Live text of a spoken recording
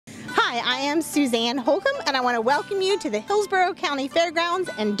Hi, I am Suzanne Holcomb, and I want to welcome you to the Hillsborough County Fairgrounds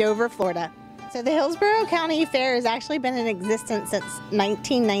in Dover, Florida. So the Hillsborough County Fair has actually been in existence since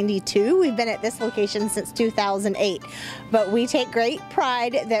 1992. We've been at this location since 2008. But we take great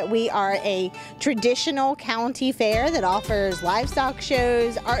pride that we are a traditional county fair that offers livestock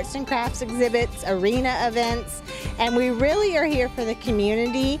shows, arts and crafts exhibits, arena events, and we really are here for the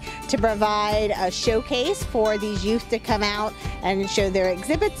community to provide a showcase for these youth to come out and show their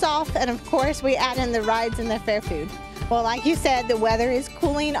exhibits off, and of course we add in the rides and the fair food. Well, like you said, the weather is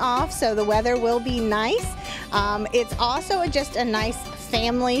cooling off, so the weather will be nice. It's also just a nice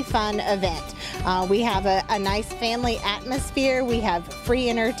family fun event. We have a nice family atmosphere. We have free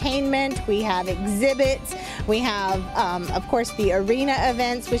entertainment. We have exhibits. We have, of course, the arena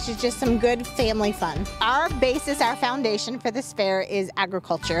events, which is just some good family fun. Our basis, our foundation for this fair is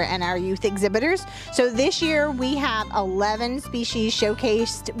agriculture and our youth exhibitors. So this year we have 11 species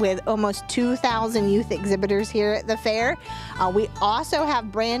showcased with almost 2,000 youth exhibitors here at the fair. We also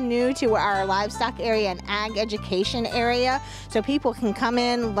have brand new to our livestock area and ag education area, so people can come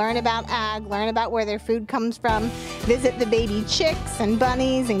in, learn about ag, learn about where their food comes from, visit the baby chicks and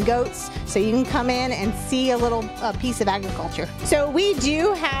bunnies and goats, so you can come in and see a little piece of agriculture. So we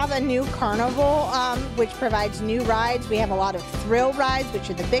do have a new carnival which provides new rides. We have a lot of thrill rides, which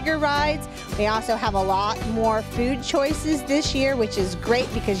are the bigger rides. We also have a lot more food choices this year, which is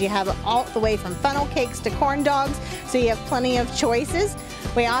great because you have all the way from funnel cakes to corn dogs, so you have plenty of choices.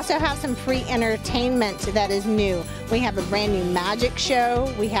 We also have some free entertainment that is new. We have a brand new magic show.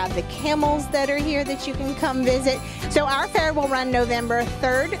 We have the camels that are here that you can come visit. So our fair will run November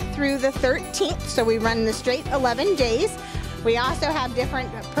 3rd through the 13th, so we run the straight 11 days. We also have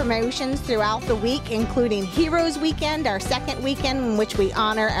different promotions throughout the week, including Heroes Weekend, our second weekend in which we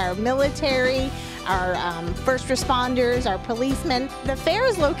honor our military, our first responders, our policemen. The fair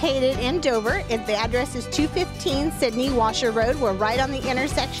is located in Dover. The address is 215 Sydney Washer Road. We're right on the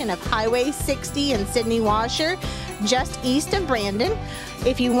intersection of Highway 60 and Sydney Washer, just east of Brandon.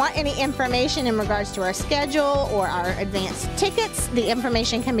 If you want any information in regards to our schedule or our advanced tickets, the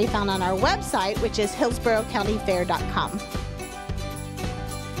information can be found on our website, which is hillsboroughcountyfair.com.